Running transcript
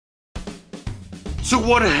So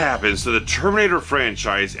what happens to the Terminator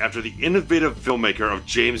franchise after the innovative filmmaker of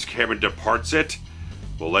James Cameron departs it?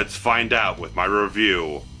 Well, let's find out with my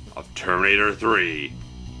review of Terminator 3: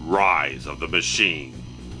 Rise of the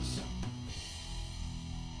Machines.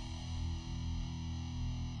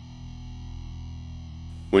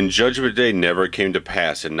 When Judgment Day never came to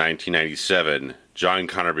pass in 1997, John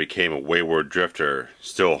Connor became a wayward drifter,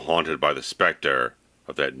 still haunted by the specter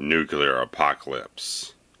of that nuclear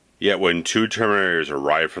apocalypse. Yet when two Terminators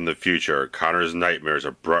arrive from the future, Connor's nightmares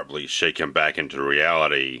abruptly shake him back into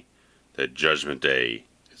reality that Judgment Day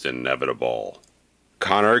is inevitable.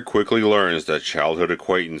 Connor quickly learns that childhood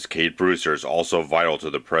acquaintance Kate Brewster is also vital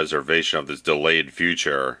to the preservation of this delayed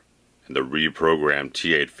future, and the reprogrammed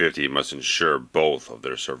T-850 must ensure both of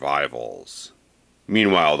their survivals.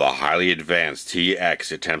 Meanwhile, the highly advanced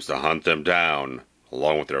T-X attempts to hunt them down,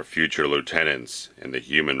 along with their future lieutenants in the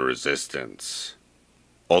human resistance.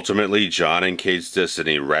 Ultimately, John and Kate's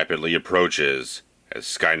destiny rapidly approaches, as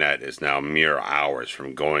Skynet is now mere hours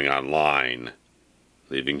from going online,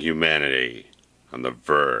 leaving humanity on the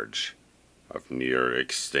verge of near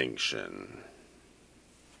extinction.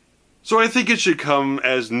 So I think it should come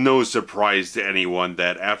as no surprise to anyone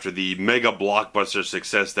that after the mega blockbuster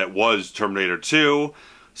success that was Terminator 2,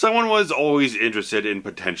 someone was always interested in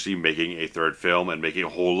potentially making a third film and making a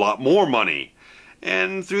whole lot more money.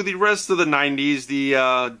 And through the rest of the 90s,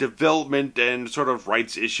 the development and sort of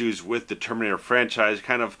rights issues with the Terminator franchise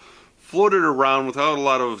kind of floated around without a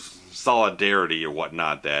lot of solidarity or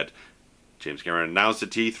whatnot. That James Cameron announced the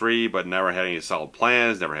T3, but never had any solid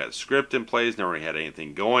plans, never had a script in place, never had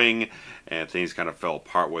anything going, and things kind of fell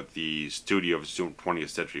apart with the studio of 20th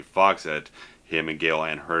Century Fox that him and Gail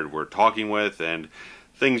Ann Hurd were talking with, and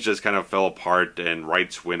things just kind of fell apart, and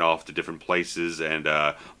rights went off to different places and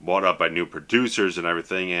bought up by new producers and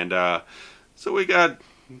everything, and so we got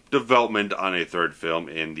development on a third film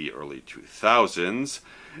in the early 2000s,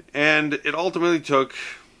 and it ultimately took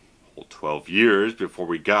 12 years before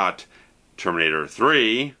we got Terminator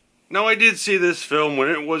 3. Now, I did see this film when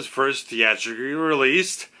it was first theatrically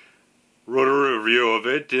released, wrote a review of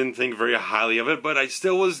it, didn't think very highly of it, but I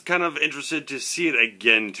still was kind of interested to see it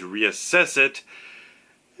again, to reassess it,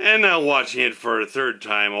 and now watching it for a third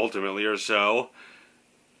time, ultimately, or so,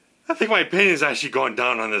 I think my opinion has actually gone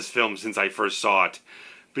down on this film since I first saw it,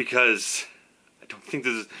 because I don't think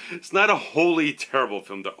it's not a wholly terrible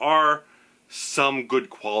film. There are some good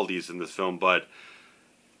qualities in this film, but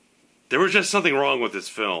there was just something wrong with this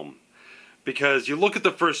film. Because you look at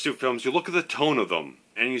the first two films, you look at the tone of them,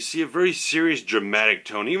 and you see a very serious, dramatic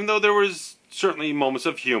tone. Even though there was certainly moments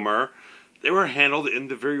of humor, they were handled in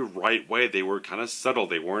the very right way. They were kind of subtle.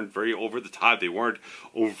 They weren't very over the top. They weren't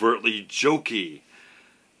overtly jokey.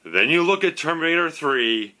 Then you look at Terminator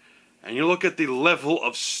 3, and you look at the level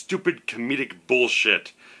of stupid comedic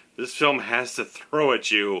bullshit this film has to throw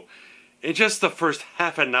at you in just the first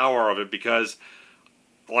half an hour of it, because,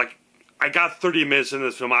 like, I got 30 minutes into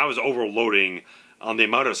this film, I was overloading on the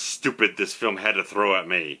amount of stupid this film had to throw at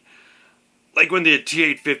me. Like when the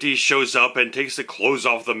T-850 shows up and takes the clothes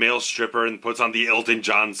off the male stripper and puts on the Elton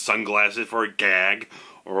John sunglasses for a gag,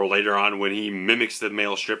 or later on when he mimics the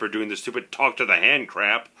male stripper doing the stupid talk to the hand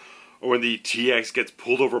crap, or when the T-X gets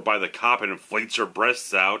pulled over by the cop and inflates her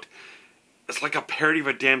breasts out. It's like a parody of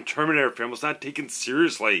a damn Terminator film. It's not taken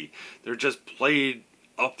seriously. They're just played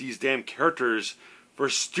up these damn characters for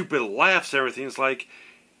stupid laughs and everything. It's like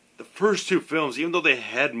the first two films, even though they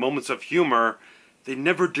had moments of humor, they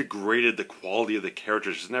never degraded the quality of the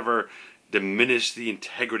characters. It never diminished the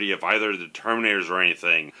integrity of either the Terminators or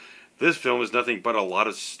anything. This film is nothing but a lot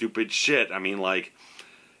of stupid shit. I mean, like,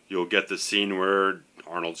 you'll get the scene where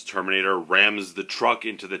Arnold's Terminator rams the truck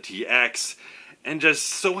into the T-X and just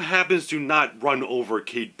so happens to not run over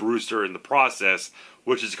Kate Brewster in the process,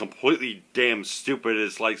 which is completely damn stupid.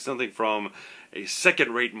 It's like something from a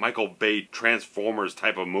second-rate Michael Bay Transformers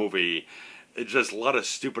type of movie. It's just a lot of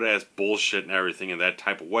stupid-ass bullshit and everything in that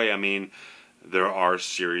type of way. I mean, there are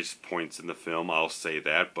serious points in the film, I'll say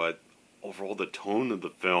that, but overall the tone of the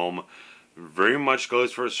film very much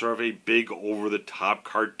goes for sort of a big, over-the-top,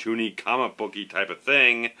 cartoony, comic booky type of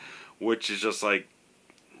thing, which is just like,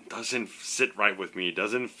 doesn't sit right with me,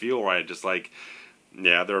 doesn't feel right. Just like,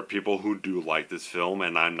 yeah, there are people who do like this film,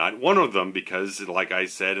 and I'm not one of them, because, like I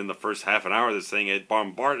said, in the first half an hour of this thing, it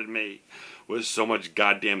bombarded me with so much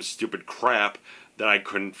goddamn stupid crap that I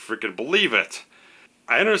couldn't freaking believe it.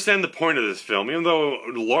 I understand the point of this film, even though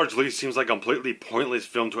it largely seems like a completely pointless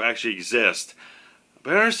film to actually exist.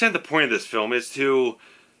 But I understand the point of this film is to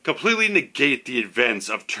completely negate the events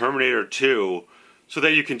of Terminator 2 so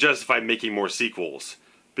that you can justify making more sequels.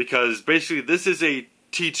 Because basically this is a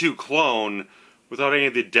T2 clone without any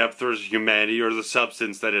of the depth or humanity or the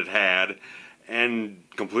substance that it had, and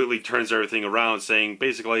completely turns everything around, saying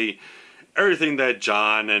basically everything that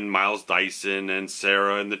John and Miles Dyson and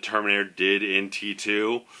Sarah and the Terminator did in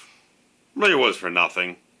T2 really was for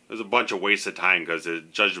nothing. It was a bunch of waste of time because the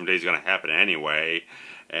Judgment Day is going to happen anyway,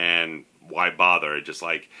 and why bother? It just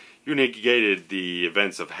like you negated the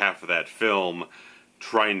events of half of that film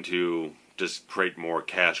trying to just create more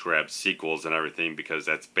cash grab sequels and everything, because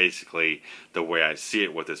that's basically the way I see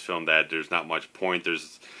it with this film, that there's not much point.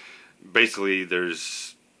 There's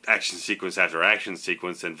action sequence after action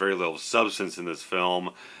sequence and very little substance in this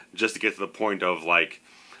film, just to get to the point of like,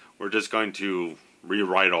 we're just going to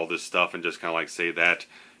rewrite all this stuff and just kind of like say that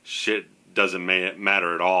shit doesn't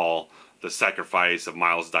matter at all. The sacrifice of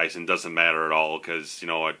Miles Dyson doesn't matter at all, because you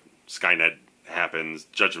know what, Skynet happens,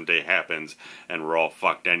 Judgment Day happens, and we're all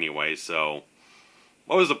fucked anyway. So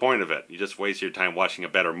what was the point of it? You just waste your time watching a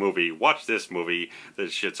better movie. Watch this movie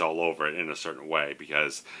that shit's all over it in a certain way,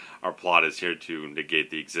 because our plot is here to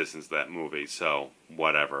negate the existence of that movie, so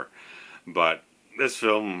whatever. But this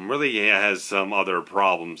film really has some other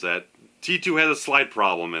problems. That T2 has a slight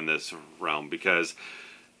problem in this realm, because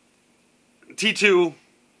T2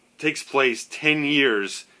 takes place 10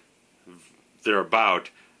 years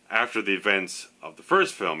thereabout after the events of the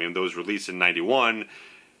first film, even though it was released in 91.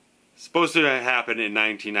 Supposed to happen in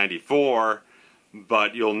 1994,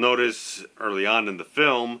 but you'll notice early on in the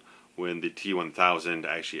film, when the T-1000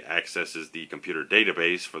 actually accesses the computer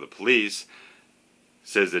database for the police,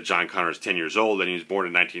 says that John Connor is 10 years old and he was born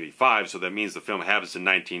in 1985, so that means the film happens in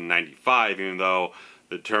 1995, even though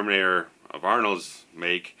the Terminator of Arnold's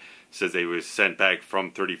make says they was sent back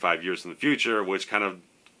from 35 years in the future, which kind of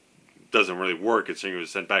doesn't really work, considering it was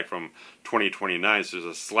sent back from 2029, so there's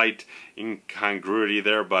a slight incongruity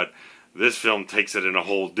there. But this film takes it in a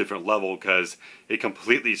whole different level, because it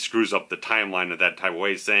completely screws up the timeline in that type of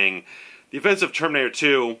way, saying the events of Terminator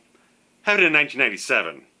 2 happened in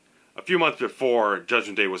 1997, a few months before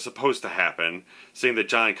Judgment Day was supposed to happen, saying that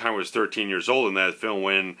John Connor was 13 years old in that film,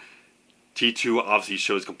 when T2 obviously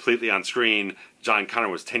shows completely on screen John Connor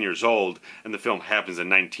was 10 years old, and the film happens in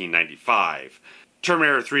 1995.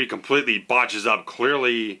 Terminator 3 completely botches up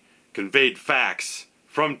clearly conveyed facts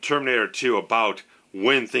from Terminator 2 about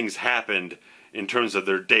when things happened in terms of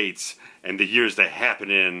their dates and the years they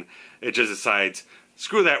happened in. It just decides,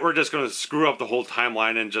 screw that, we're just going to screw up the whole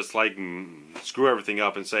timeline and just like screw everything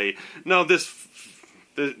up and say, no,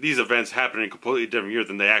 these events happened in a completely different year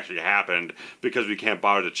than they actually happened, because we can't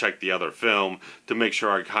bother to check the other film to make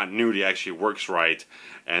sure our continuity actually works right.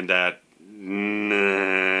 And that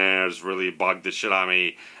has really bugged the shit out of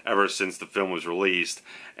me ever since the film was released,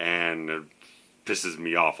 and it pisses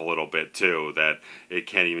me off a little bit too, that it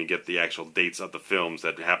can't even get the actual dates of the films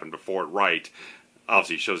that happened before it right.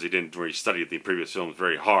 Obviously shows he didn't really study the previous films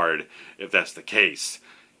very hard, if that's the case.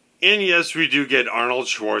 And yes, we do get Arnold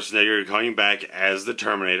Schwarzenegger coming back as the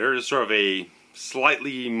Terminator. It's sort of a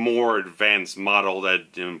slightly more advanced model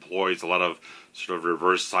that employs a lot of sort of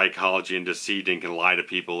reverse psychology and deceit and can lie to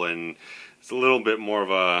people, and it's a little bit more of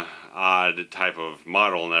a odd type of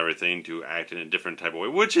model and everything to act in a different type of way,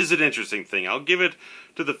 which is an interesting thing. I'll give it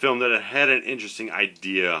to the film that it had an interesting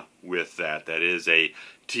idea with that. That is a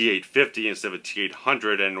T-850 instead of a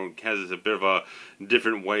T-800, and has a bit of a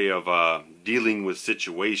different way of dealing with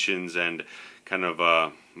situations and kind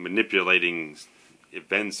of manipulating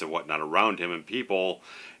events and whatnot around him and people,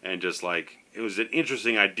 and just like, it was an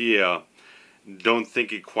interesting idea. Don't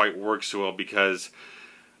think it quite works so well, because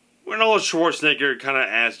when Arnold Schwarzenegger kind of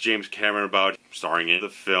asked James Cameron about starring in the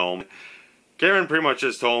film, Cameron pretty much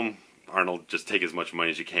just told him, Arnold, just take as much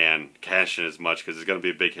money as you can, cash in as much, because it's going to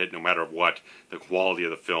be a big hit no matter what the quality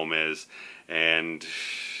of the film is. And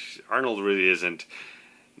Arnold really isn't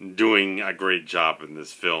doing a great job in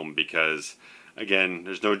this film, because again,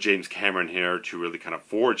 there's no James Cameron here to really kind of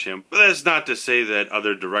forge him. But that's not to say that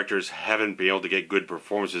other directors haven't been able to get good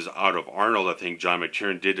performances out of Arnold. I think John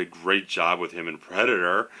McTiernan did a great job with him in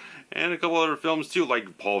Predator, and a couple other films too,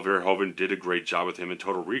 like Paul Verhoeven did a great job with him in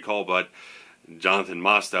Total Recall, but Jonathan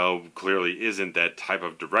Mostow clearly isn't that type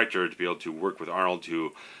of director to be able to work with Arnold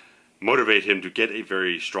to motivate him to get a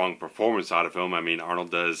very strong performance out of him. I mean,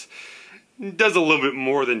 Arnold does a little bit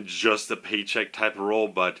more than just a paycheck type of role,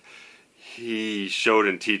 but he showed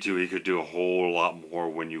in T2 he could do a whole lot more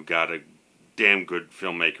when you got a damn good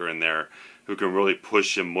filmmaker in there who can really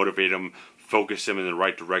push him, motivate him, focus him in the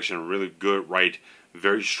right direction, really good, right,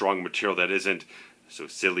 very strong material that isn't so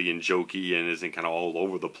silly and jokey and isn't kind of all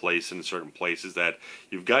over the place in certain places. That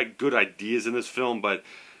you've got good ideas in this film, but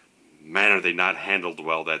man, are they not handled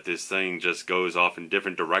well, that this thing just goes off in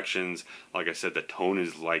different directions. Like I said, the tone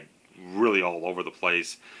is like really all over the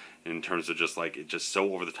place in terms of just like, it's just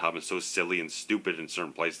so over the top and so silly and stupid in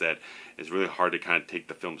certain places that it's really hard to kind of take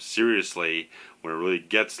the film seriously when it really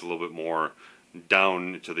gets a little bit more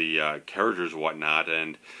down to the characters and whatnot.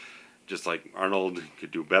 And just like Arnold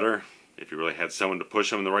could do better if he really had someone to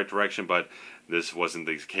push him in the right direction, but this wasn't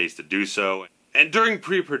the case to do so. And during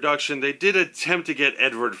pre-production, they did attempt to get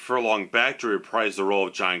Edward Furlong back to reprise the role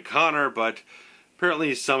of John Connor, but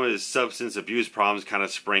apparently some of his substance abuse problems kind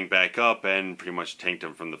of sprang back up and pretty much tanked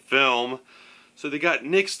him from the film. So they got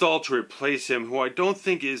Nick Stahl to replace him, who I don't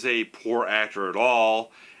think is a poor actor at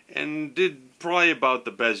all, and did probably about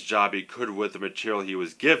the best job he could with the material he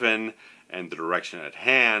was given and the direction at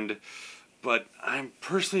hand. But I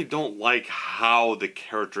personally don't like how the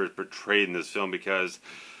character is portrayed in this film, because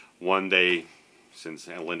one day, since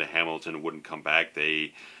Linda Hamilton wouldn't come back,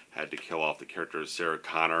 they had to kill off the character of Sarah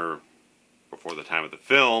Connor before the time of the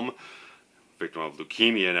film, victim of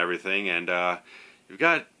leukemia and everything. And you've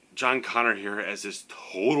got John Connor here as this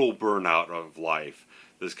total burnout of life.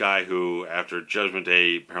 This guy who, after Judgment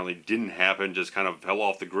Day apparently didn't happen, just kind of fell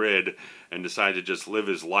off the grid and decided to just live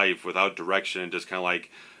his life without direction and just kind of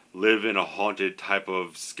like live in a haunted type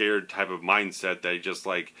of, scared type of mindset that he just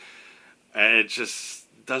like, and it just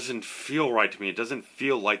doesn't feel right to me. It doesn't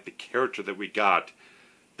feel like the character that we got,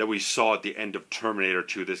 that we saw at the end of Terminator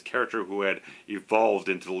 2. This character who had evolved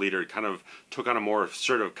into the leader, kind of took on a more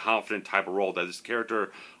assertive, confident type of role, that this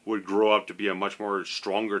character would grow up to be a much more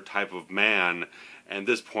stronger type of man. And at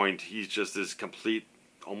this point, he's just this complete,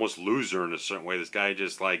 almost loser in a certain way. This guy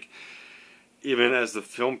just like, even as the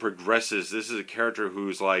film progresses, this is a character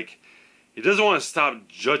who's like, he doesn't want to stop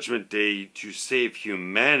Judgment Day to save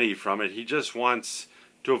humanity from it. He just wants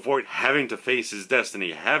to avoid having to face his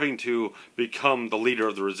destiny, having to become the leader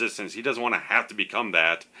of the resistance. He doesn't want to have to become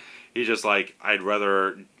that. He's just like, I'd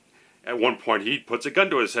rather, at one point he puts a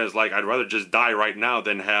gun to his head, like, I'd rather just die right now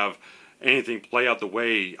than have anything play out the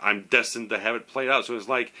way I'm destined to have it played out. So it's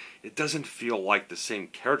like, it doesn't feel like the same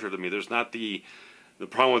character to me. There's not the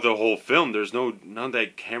problem with the whole film. There's none of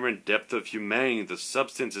that Cameron depth of humanity. The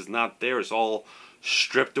substance is not there. It's all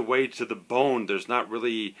stripped away to the bone. There's not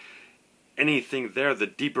really anything there. The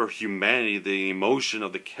deeper humanity, the emotion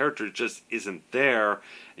of the character just isn't there,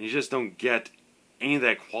 and you just don't get any of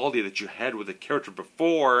that quality that you had with the character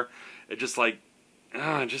before. It just like,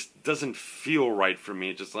 it just doesn't feel right for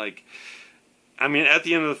me. Just like, I mean, at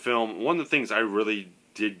the end of the film, one of the things I really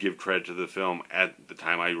did give credit to the film at the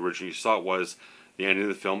time I originally saw it was the ending of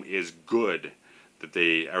the film is good. That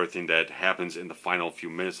everything that happens in the final few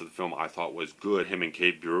minutes of the film I thought was good. Him and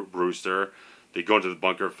Kate Brewster, they go into the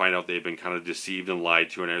bunker, find out they've been kind of deceived and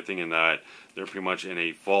lied to and everything, and that they're pretty much in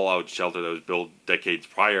a fallout shelter that was built decades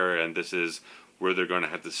prior, and this is where they're going to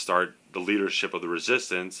have to start the leadership of the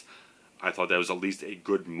resistance. I thought that was at least a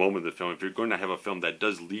good moment of the film. If you're going to have a film that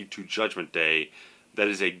does lead to Judgment Day, that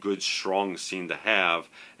is a good, strong scene to have,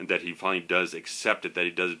 and that he finally does accept it, that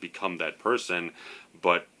he does become that person.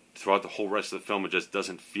 But throughout the whole rest of the film, it just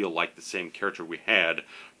doesn't feel like the same character we had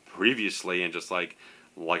previously, and just like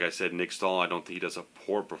I said, Nick Stahl, I don't think he does a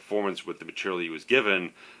poor performance with the material he was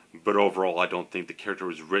given, but overall I don't think the character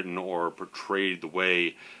was written or portrayed the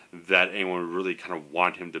way that anyone would really kind of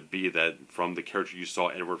want him to be. That from the character you saw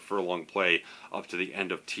Edward Furlong play up to the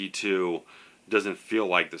end of T2 doesn't feel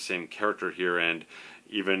like the same character here. And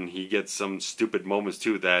even he gets some stupid moments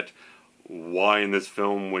too, that why in this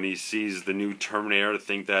film, when he sees the new Terminator,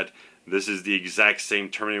 think that this is the exact same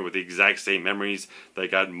Terminator with the exact same memories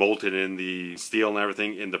that got molten in the steel and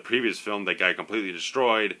everything in the previous film that got completely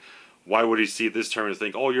destroyed. Why would he see this Terminator and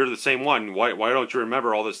think, oh, you're the same one? Why don't you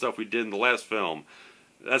remember all the stuff we did in the last film?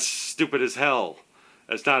 That's stupid as hell.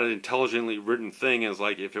 That's not an intelligently written thing. It's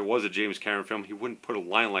like, if it was a James Cameron film, he wouldn't put a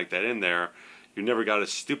line like that in there. You never got a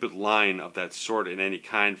stupid line of that sort in any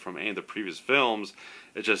kind from any of the previous films.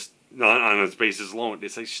 It just, on its basis alone,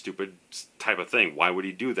 it's a stupid type of thing. Why would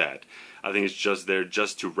he do that? I think it's just there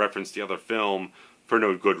just to reference the other film for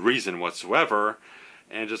no good reason whatsoever.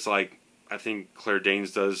 And just like, I think Claire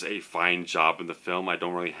Danes does a fine job in the film. I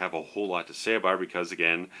don't really have a whole lot to say about her because,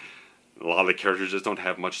 again, a lot of the characters just don't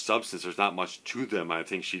have much substance. There's not much to them. I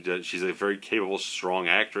think she's a very capable, strong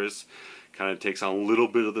actress. Kind of takes on a little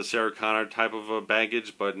bit of the Sarah Connor type of a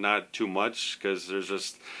baggage, but not too much, because there's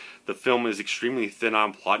just, the film is extremely thin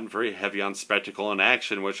on plot and very heavy on spectacle and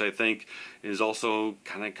action, which I think is also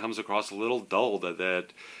kind of comes across a little dull. That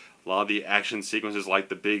a lot of the action sequences, like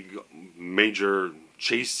the big major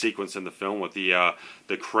chase sequence in the film with the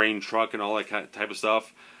crane truck and all that kind of type of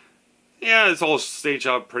stuff, yeah, it's all staged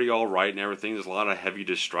out pretty all right and everything. There's a lot of heavy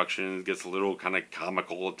destruction. It gets a little kind of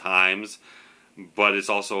comical at times. but it's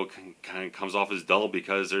also kind of comes off as dull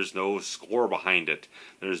because there's no score behind it.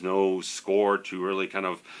 There's no score to really kind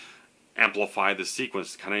of amplify the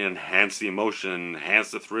sequence, kind of enhance the emotion,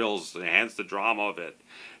 enhance the thrills, enhance the drama of it.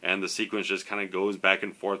 And the sequence just kind of goes back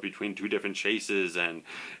and forth between two different chases, and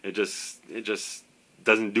it just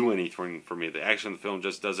doesn't do anything for me. The action of the film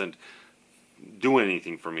just doesn't do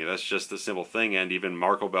anything for me. That's just the simple thing. And even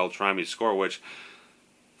Marco Beltrami's score, which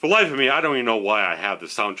for the life of me, I don't even know why I have the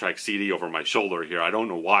soundtrack CD over my shoulder here. I don't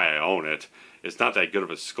know why I own it. It's not that good of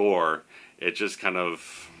a score. It just kind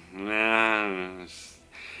of,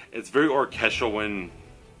 it's very orchestral when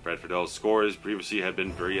Brad Fiedel's scores previously had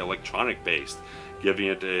been very electronic based, giving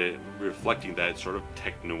it reflecting that sort of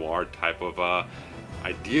tech-noir type of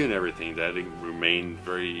idea and everything, that it remained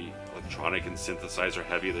very electronic and synthesizer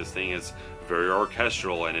heavy. This thing is very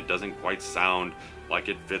orchestral, and it doesn't quite sound like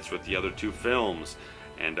it fits with the other two films.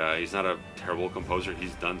 And he's not a terrible composer.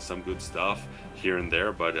 He's done some good stuff here and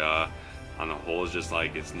there, but on the whole, it's just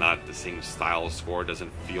like it's not the same style of score. It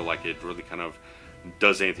doesn't feel like it really kind of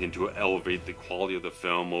does anything to elevate the quality of the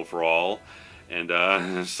film overall.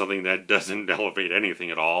 And something that doesn't elevate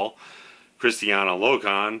anything at all. Kristanna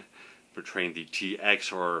Loken, portraying the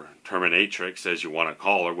TX or Terminatrix, as you want to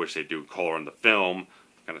call her, which they do call her in the film.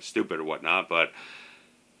 Kind of stupid or whatnot, but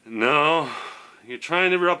no, you're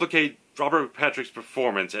trying to replicate Robert Patrick's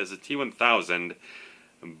performance as a T-1000,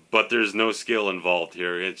 but there's no skill involved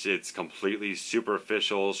here. It's completely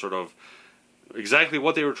superficial, sort of exactly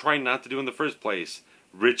what they were trying not to do in the first place.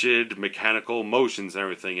 Rigid, mechanical motions and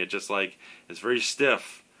everything. It just like, it's very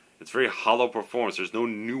stiff. It's very hollow performance. There's no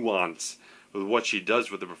nuance with what she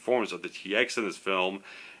does with the performance of the TX in this film.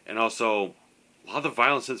 And also, a lot of the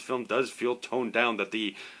violence in this film does feel toned down, that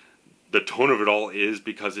the tone of it all is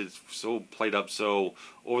because it's so played up so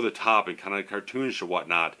over the top and kind of cartoonish or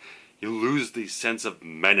whatnot. You lose the sense of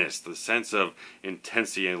menace, the sense of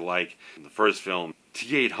intensity. And like in the first film,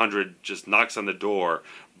 T-800 just knocks on the door,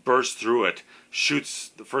 bursts through it, shoots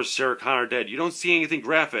the first Sarah Connor dead. You don't see anything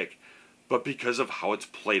graphic, but because of how it's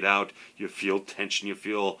played out, you feel tension, you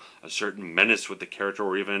feel a certain menace with the character.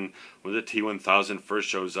 Or even when the T-1000 first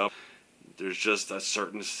shows up, there's just a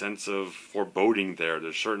certain sense of foreboding there.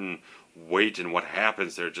 There's certain weight in what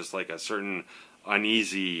happens there, just like a certain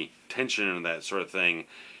uneasy tension and that sort of thing.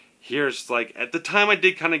 Here it's like, at the time I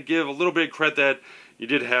did kind of give a little bit of credit that you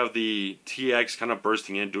did have the TX kind of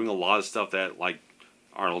bursting in, doing a lot of stuff that like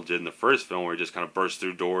Arnold did in the first film, where he just kind of bursts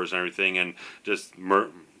through doors and everything and just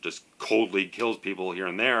coldly kills people here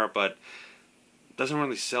and there, but doesn't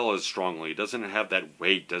really sell as strongly. Doesn't have that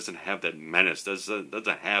weight, doesn't have that menace, doesn't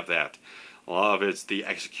have that. A lot of it's the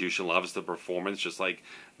execution, a lot of it's the performance, just like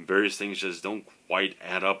various things just don't quite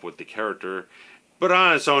add up with the character. But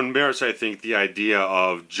on its own merits, I think the idea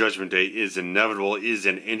of Judgment Day is inevitable, is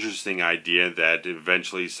an interesting idea, that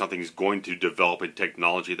eventually something's going to develop in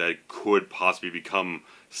technology that could possibly become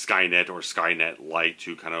Skynet or Skynet-like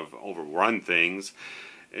to kind of overrun things.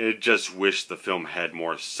 I just wish the film had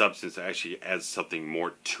more substance, actually adds something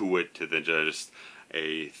more to it than just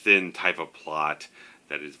a thin type of plot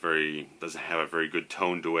that is doesn't have a very good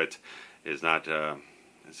tone to it. It's not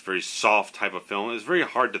it's a very soft type of film. It's very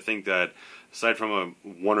hard to think that, aside from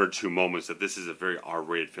one or two moments, that this is a very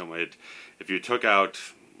R-rated film. If you took out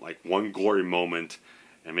like one gory moment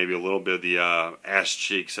and maybe a little bit of the ass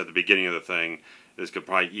cheeks at the beginning of the thing, this could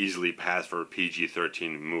probably easily pass for a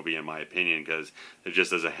PG-13 movie, in my opinion, because it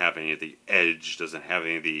just doesn't have any of the edge, doesn't have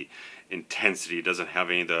any of the intensity, doesn't have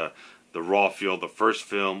any of the raw feel of the first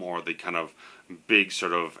film, or the kind of big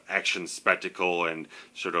sort of action spectacle and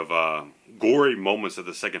sort of gory moments that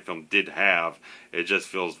the second film did have. It just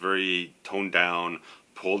feels very toned down,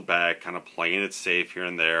 pulled back, kind of playing it safe here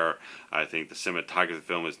and there. I think the cinematography of the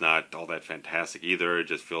film is not all that fantastic either. It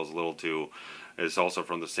just feels a little too... It's also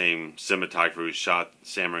from the same cinematographer who shot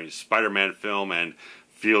Sam Raimi's Spider-Man film, and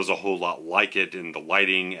feels a whole lot like it in the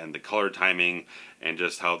lighting and the color timing, and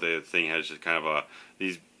just how the thing has just kind of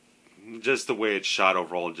just the way it's shot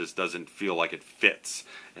overall just doesn't feel like it fits.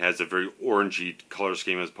 It has a very orangey color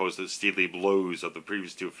scheme as opposed to the steely blues of the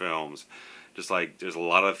previous two films. Just like there's a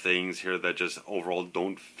lot of things here that just overall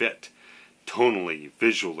don't fit. Tonally,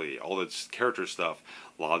 visually, all this character stuff,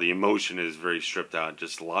 a lot of the emotion is very stripped out.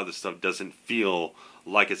 Just a lot of the stuff doesn't feel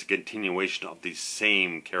like it's a continuation of these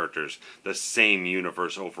same characters, the same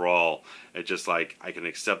universe overall. It's just like, I can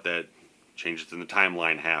accept that changes in the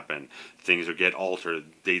timeline happen, things get altered,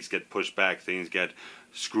 dates get pushed back, things get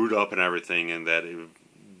screwed up and everything, and that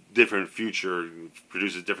different future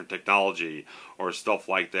produces different technology or stuff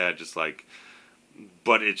like that. Just like,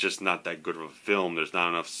 but it's just not that good of a film. There's not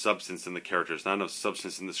enough substance in the characters, not enough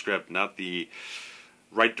substance in the script, not the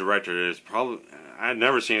right director. Is probably, I've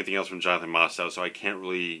never seen anything else from Jonathan Mostow, so I can't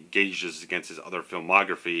really gauge this against his other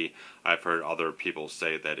filmography. I've heard other people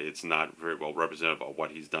say that it's not very well representative of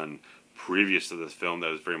what he's done previous to this film.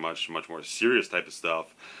 That was very much more serious type of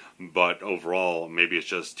stuff. But overall, maybe it's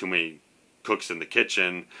just too many cooks in the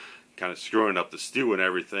kitchen, kind of screwing up the stew and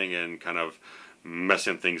everything, and kind of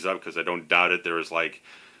messing things up, because I don't doubt it. There was like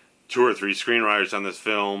 2 or 3 screenwriters on this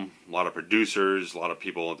film, a lot of producers, a lot of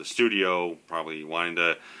people at the studio probably wanting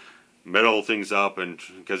to meddle things up, and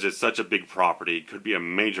because it's such a big property, it could be a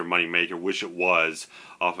major money maker, which it was,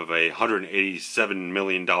 off of a $187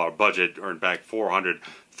 million budget, earned back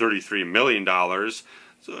 $433 million.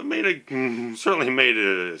 So it made certainly made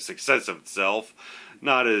a success of itself.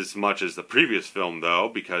 Not as much as the previous film, though,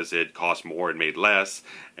 because it cost more and made less,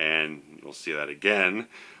 and you'll see that again.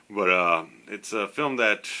 But it's a film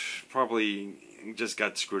that probably just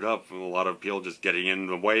got screwed up with a lot of people just getting in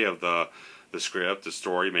the way of the script, the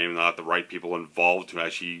story, maybe not the right people involved to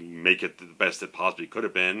actually make it the best it possibly could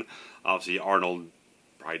have been. Obviously, Arnold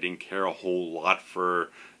probably didn't care a whole lot for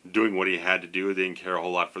doing what he had to do. He didn't care a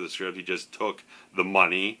whole lot for the script. He just took the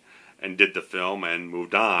money and did the film and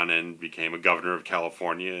moved on and became a governor of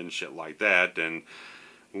California and shit like that. And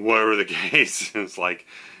whatever the case, it's like,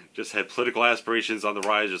 just had political aspirations on the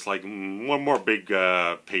rise, just like one more big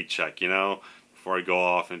paycheck, you know, before I go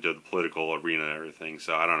off into the political arena and everything.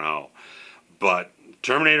 So I don't know. But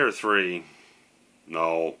Terminator 3,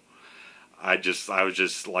 no. I was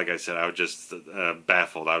just, like I said, I was just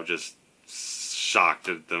baffled. I was just shocked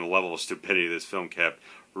at the level of stupidity this film kept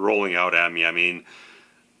rolling out at me. I mean,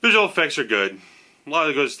 visual effects are good. A lot of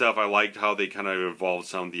the good stuff. I liked how they kind of evolved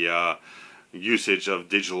some of the usage of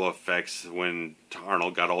digital effects. When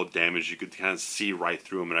Arnold got all damaged, you could kind of see right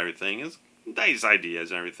through him and everything. It's nice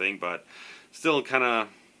ideas and everything, but still kind of,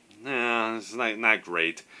 it's not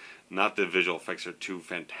great. Not that visual effects are too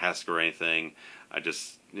fantastic or anything.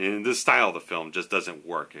 The style of the film just doesn't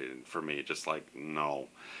work for me. Just like, no.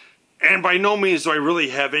 And by no means do I really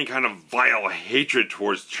have any kind of vile hatred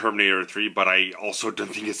towards Terminator 3, but I also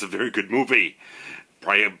don't think it's a very good movie.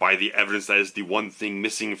 Probably by the evidence, that is the one thing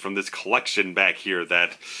missing from this collection back here,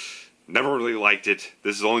 that never really liked it.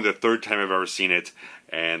 This is only the 3rd time I've ever seen it,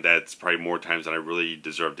 and that's probably more times than I really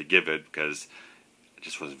deserve to give it, because it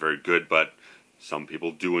just wasn't very good. But some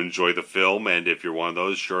people do enjoy the film, and if you're one of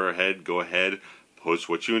those, sure, go ahead, post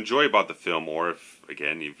what you enjoy about the film, or if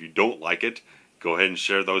you don't like it, go ahead and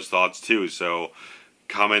share those thoughts too. So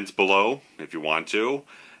comments below if you want to.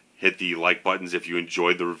 Hit the like buttons if you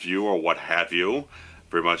enjoyed the review or what have you.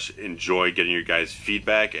 Very much enjoy getting your guys'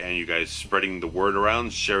 feedback and you guys spreading the word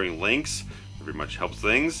around, sharing links. It very much helps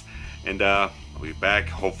things. And I'll be back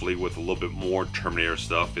hopefully with a little bit more Terminator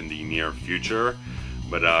stuff in the near future.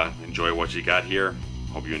 But enjoy what you got here.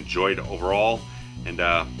 Hope you enjoyed overall. And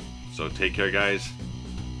so take care, guys.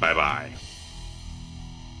 Bye-bye.